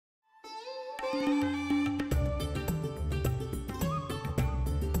Dear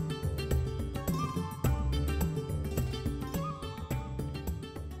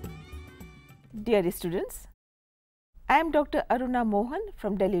students, I am Dr. Aruna Mohan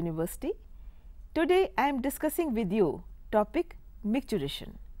from Delhi University. Today I am discussing with you topic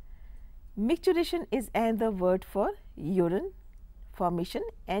micturition. Micturition is another word for urine formation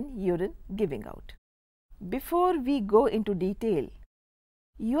and urine giving out. Before we go into detail,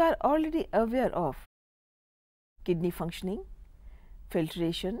 you are already aware of kidney functioning,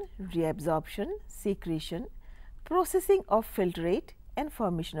 filtration, reabsorption, secretion, processing of filtrate and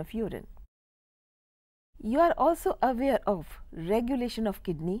formation of urine. You are also aware of regulation of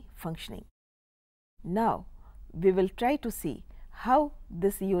kidney functioning. Now, we will try to see how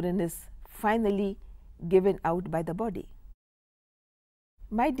this urine is finally given out by the body.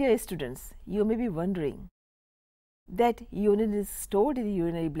 My dear students, you may be wondering that urine is stored in the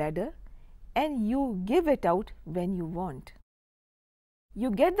urinary bladder and you give it out when you want.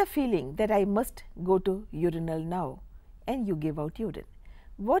 You get the feeling that I must go to urinal now and you give out urine.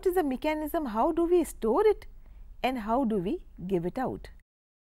 What is the mechanism? How do we store it and how do we give it out?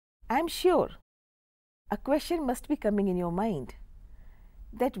 I am sure a question must be coming in your mind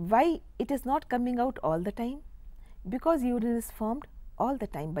that why it is not coming out all the time? Because urine is formed all the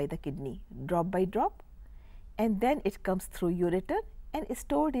time by the kidney, drop by drop, and then it comes through ureter and is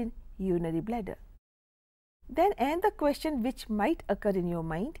stored in urinary bladder. Then another question which might occur in your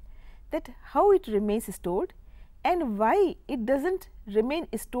mind that how it remains stored and why it does not remain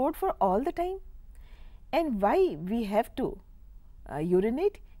stored for all the time and why we have to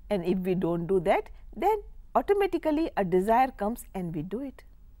urinate, and if we do not do that, then automatically a desire comes and we do it.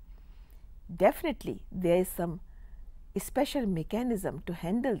 Definitely there is some special mechanism to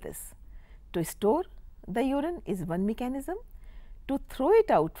handle this. To store the urine is one mechanism, to throw it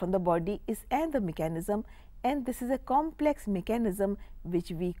out from the body is another mechanism, and this is a complex mechanism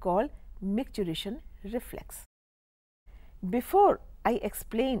which we call micturition reflex. Before I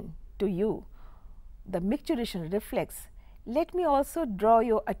explain to you the micturition reflex, let me also draw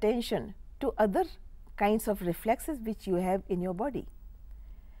your attention to other kinds of reflexes which you have in your body.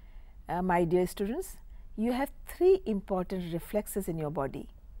 My dear students, you have three important reflexes in your body.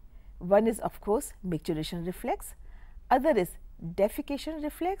 One is of course micturition reflex, other is defecation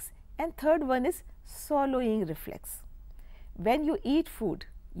reflex, and third one is swallowing reflex. When you eat food,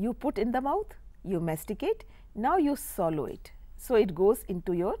 you put in the mouth, you masticate, now you swallow it. So, it goes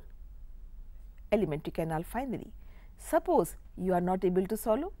into your alimentary canal finally. Suppose you are not able to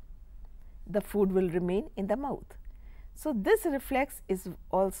swallow, the food will remain in the mouth. So, this reflex is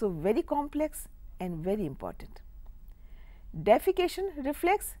also very complex and very important. Defecation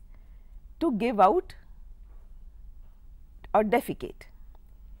reflex, to give out or defecate,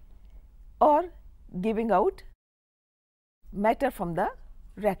 or giving out matter from the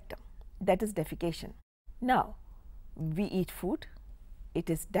rectum, that is defecation. Now, we eat food,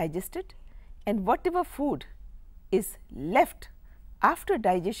 it is digested, and whatever food is left after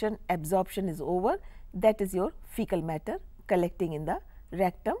digestion, absorption is over, that is your fecal matter collecting in the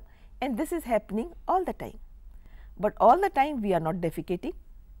rectum, and this is happening all the time. But all the time we are not defecating.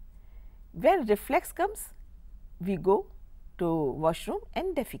 When reflex comes, we go to washroom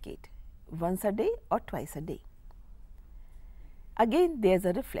and defecate once a day or twice a day. Again there is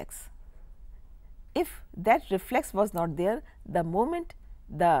a reflex. If that reflex was not there, the moment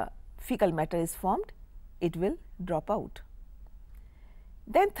the fecal matter is formed, it will drop out.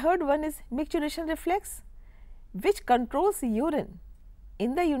 Then third one is micturition reflex, which controls urine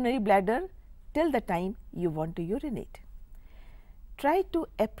in the urinary bladder till the time you want to urinate. Try to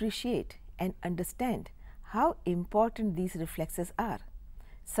appreciate and understand how important these reflexes are.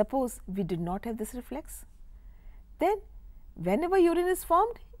 Suppose we did not have this reflex, then whenever urine is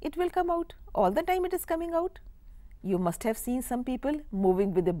formed, it will come out, all the time it is coming out. You must have seen some people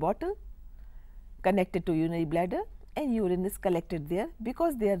moving with a bottle connected to urinary bladder and urine is collected there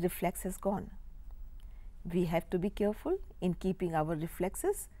because their reflex has gone. We have to be careful in keeping our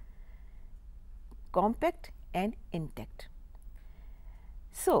reflexes compact and intact.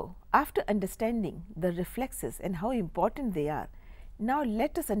 So, after understanding the reflexes and how important they are, now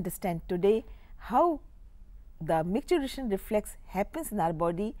let us understand today how the micturition reflex happens in our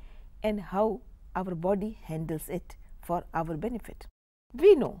body and how our body handles it for our benefit.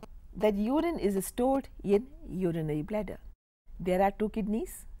 We know that urine is stored in urinary bladder. There are two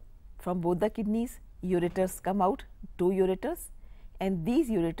kidneys. From both the kidneys, ureters come out, two ureters, and these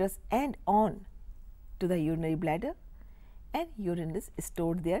ureters end on to the urinary bladder, and urine is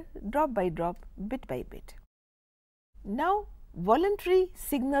stored there drop by drop, bit by bit. Now, voluntary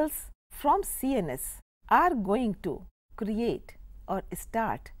signals from CNS are going to create or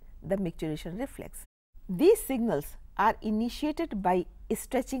start the micturition reflex. These signals are initiated by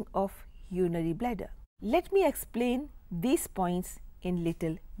stretching of urinary bladder. Let me explain these points in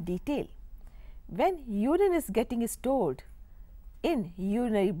little detail. When urine is getting stored in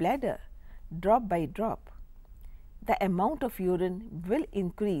urinary bladder drop by drop, the amount of urine will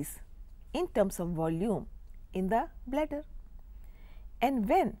increase in terms of volume in the bladder. And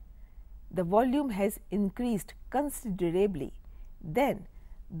when the volume has increased considerably, then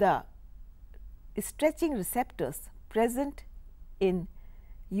the stretching receptors present in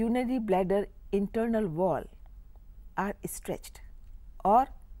urinary bladder internal wall are stretched, or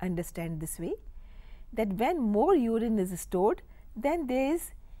understand this way, that when more urine is stored, then there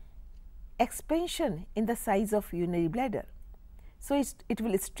is expansion in the size of urinary bladder. So, it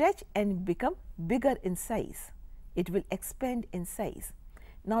will stretch and become bigger in size, it will expand in size.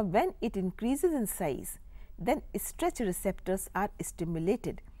 Now, when it increases in size, then stretch receptors are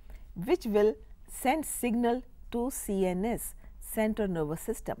stimulated, which will send signal to CNS, central nervous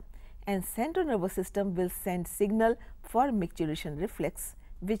system, and central nervous system will send signal for micturition reflex,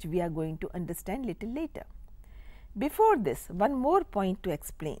 which we are going to understand little later. Before this, one more point to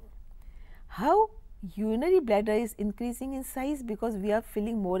explain how urinary bladder is increasing in size, because we are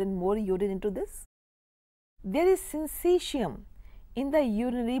filling more and more urine into this. There is syncytium in the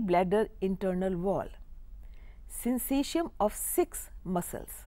urinary bladder internal wall, syncytium of 6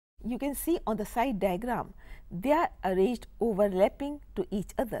 muscles. You can see on the side diagram, they are arranged overlapping to each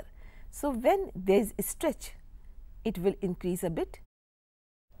other. So, when there is stretch, it will increase a bit.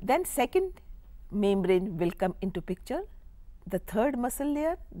 Then second membrane will come into picture, the third muscle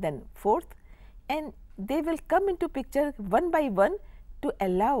layer, then fourth, and they will come into picture one by one to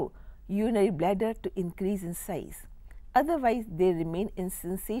allow urinary bladder to increase in size. Otherwise, they remain in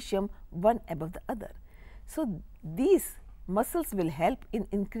syncytium one above the other. So, these muscles will help in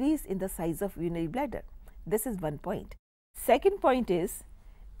increase in the size of urinary bladder. This is one point. Second point is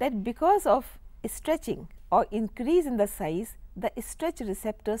that because of stretching or increase in the size, the stretch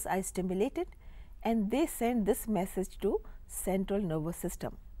receptors are stimulated and they send this message to central nervous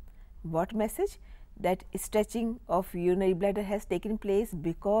system. What message? That stretching of urinary bladder has taken place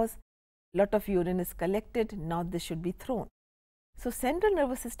because lot of urine is collected, now this should be thrown. So, central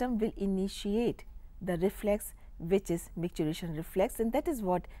nervous system will initiate the reflex, which is micturition reflex, and that is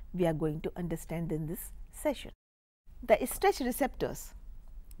what we are going to understand in this session. The stretch receptors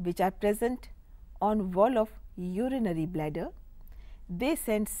which are present on wall of urinary bladder, they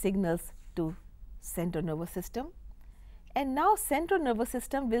send signals to central nervous system, and now central nervous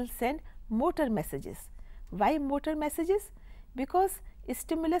system will send motor messages. Why motor messages? Because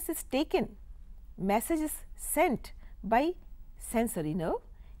stimulus is taken, message is sent by sensory nerve,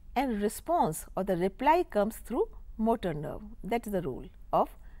 and response or the reply comes through motor nerve. That is the rule of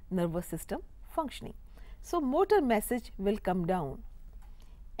nervous system functioning. So, motor message will come down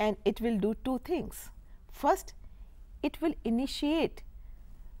and it will do two things. First, it will initiate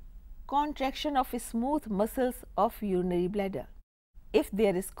contraction of smooth muscles of urinary bladder. If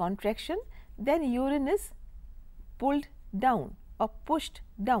there is contraction, then urine is pulled down or pushed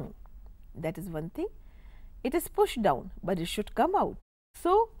down. That is one thing. It is pushed down, but it should come out.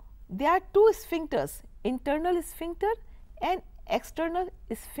 So, there are two sphincters, internal sphincter and external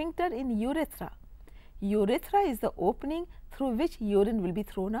sphincter in urethra. Urethra is the opening through which urine will be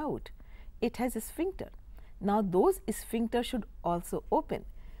thrown out. It has a sphincter. Now, those sphincters should also open.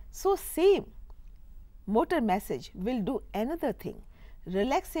 So, same motor message will do another thing,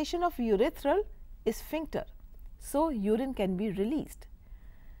 relaxation of urethral sphincter. So, urine can be released.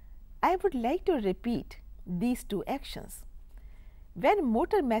 I would like to repeat these two actions. When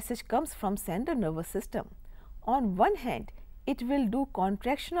motor message comes from central nervous system, on one hand it will do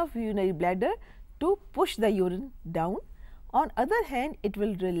contraction of urinary bladder to push the urine down, on other hand it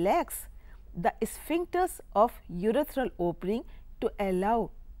will relax the sphincters of urethral opening to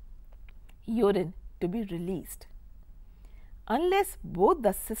allow urine to be released. Unless both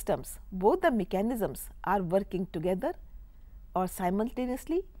the systems, both the mechanisms are working together or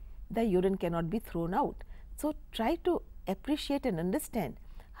simultaneously, the urine cannot be thrown out. So, try to appreciate and understand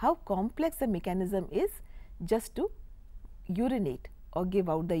how complex the mechanism is just to urinate or give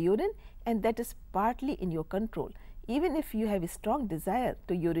out the urine, and that is partly in your control. Even if you have a strong desire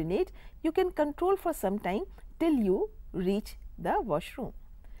to urinate, you can control for some time till you reach the washroom.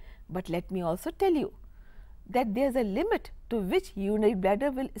 But let me also tell you that there is a limit to which urinary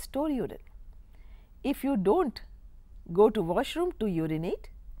bladder will store urine. If you do not go to washroom to urinate,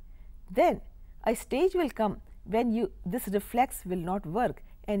 then a stage will come when this reflex will not work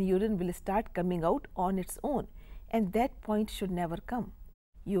and urine will start coming out on its own, and that point should never come.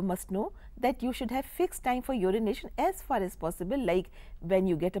 You must know that you should have fixed time for urination as far as possible, like when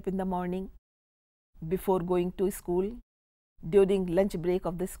you get up in the morning, before going to school, during lunch break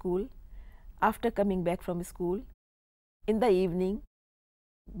of the school, after coming back from school, in the evening,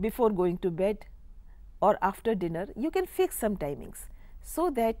 before going to bed, or after dinner. You can fix some timings so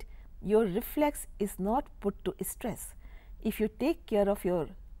that your reflex is not put to stress. If you take care of your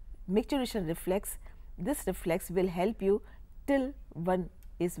micturition reflex, this reflex will help you till one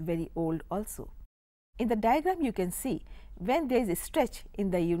is very old also. In the diagram you can see, when there is a stretch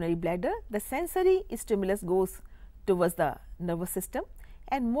in the urinary bladder, the sensory stimulus goes towards the nervous system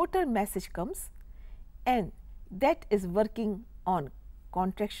and motor message comes, and that is working on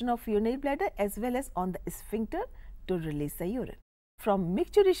contraction of urinary bladder as well as on the sphincter to release the urine. From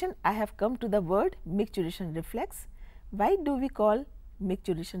micturition I have come to the word micturition reflex. Why do we call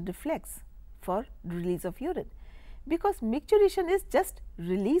micturition reflex for release of urine? Because micturition is just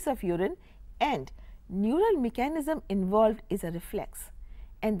release of urine, and neural mechanism involved is a reflex,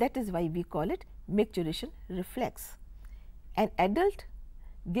 and that is why we call it micturition reflex. An adult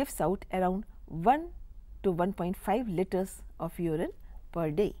gives out around 1 to 1.5 liters of urine per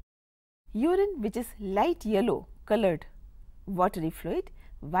day. Urine which is light yellow colored watery fluid.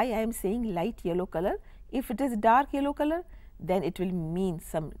 Why I am saying light yellow color? If it is dark yellow color, then it will mean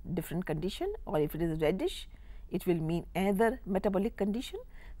some different condition, or if it is reddish, it will mean another metabolic condition.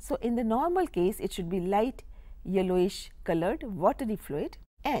 So, in the normal case, it should be light yellowish colored watery fluid,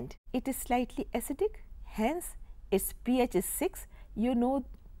 and it is slightly acidic, hence its pH is 6. You know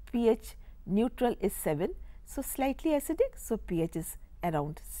pH neutral is 7. So, slightly acidic, so pH is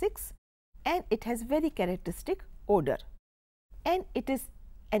around 6, and it has very characteristic odor, and it is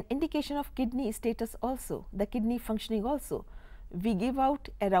an indication of kidney status also, the kidney functioning also. We give out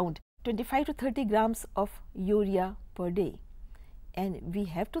around 25 to 30 grams of urea per day, and we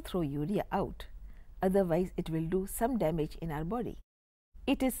have to throw urea out, otherwise it will do some damage in our body.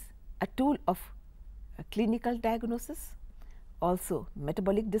 It is a tool of a clinical diagnosis, also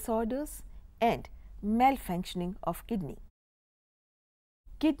metabolic disorders and malfunctioning of kidney.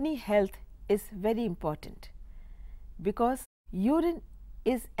 Kidney health is very important because urine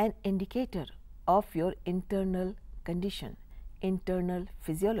is an indicator of your internal condition, internal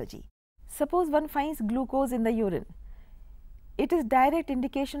physiology. Suppose one finds glucose in the urine, it is direct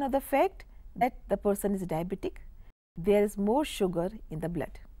indication of the fact that the person is diabetic, there is more sugar in the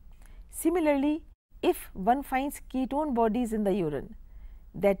blood. Similarly, if one finds ketone bodies in the urine,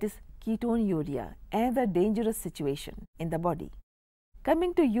 that is ketonuria, another dangerous situation in the body.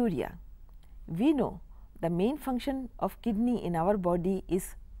 Coming to urea, we know the main function of kidney in our body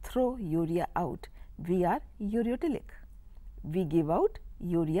is throw urea out. We are ureotelic. We give out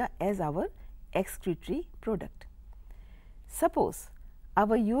urea as our excretory product. Suppose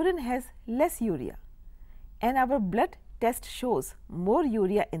our urine has less urea and our blood test shows more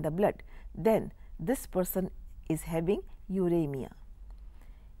urea in the blood, then this person is having uremia.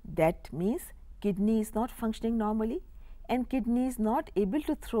 That means kidney is not functioning normally, and kidney is not able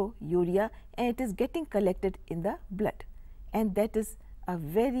to throw urea, and it is getting collected in the blood, and that is a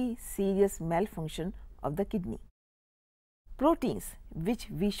very serious malfunction of the kidney. Proteins which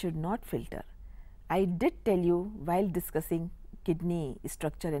we should not filter. I did tell you while discussing kidney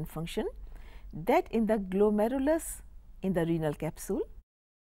structure and function that in the glomerulus in the renal capsule,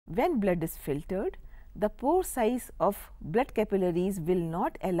 when blood is filtered, the pore size of blood capillaries will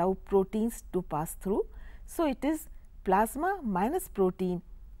not allow proteins to pass through. So, it is plasma minus protein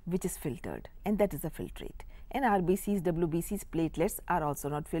which is filtered, and that is the filtrate. And RBCs, WBCs, platelets are also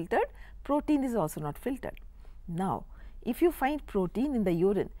not filtered, protein is also not filtered. Now, if you find protein in the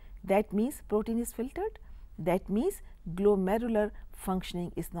urine, that means protein is filtered, that means glomerular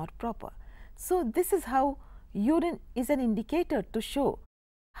functioning is not proper. So, this is how urine is an indicator to show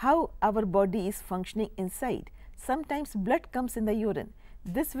how our body is functioning inside. Sometimes blood comes in the urine.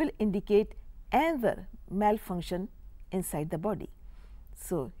 This will indicate another malfunction inside the body.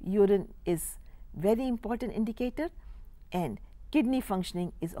 So, urine is very important indicator, and kidney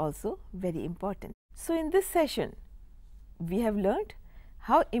functioning is also very important. So, in this session, we have learned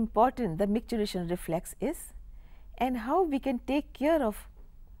how important the micturition reflex is and how we can take care of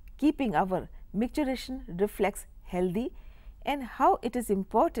keeping our micturition reflex healthy, and how it is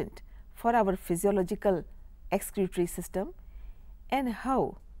important for our physiological excretory system, and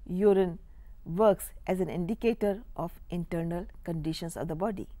how urine works as an indicator of internal conditions of the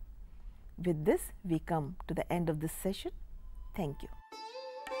body. With this, we come to the end of this session. Thank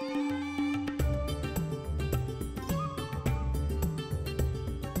you.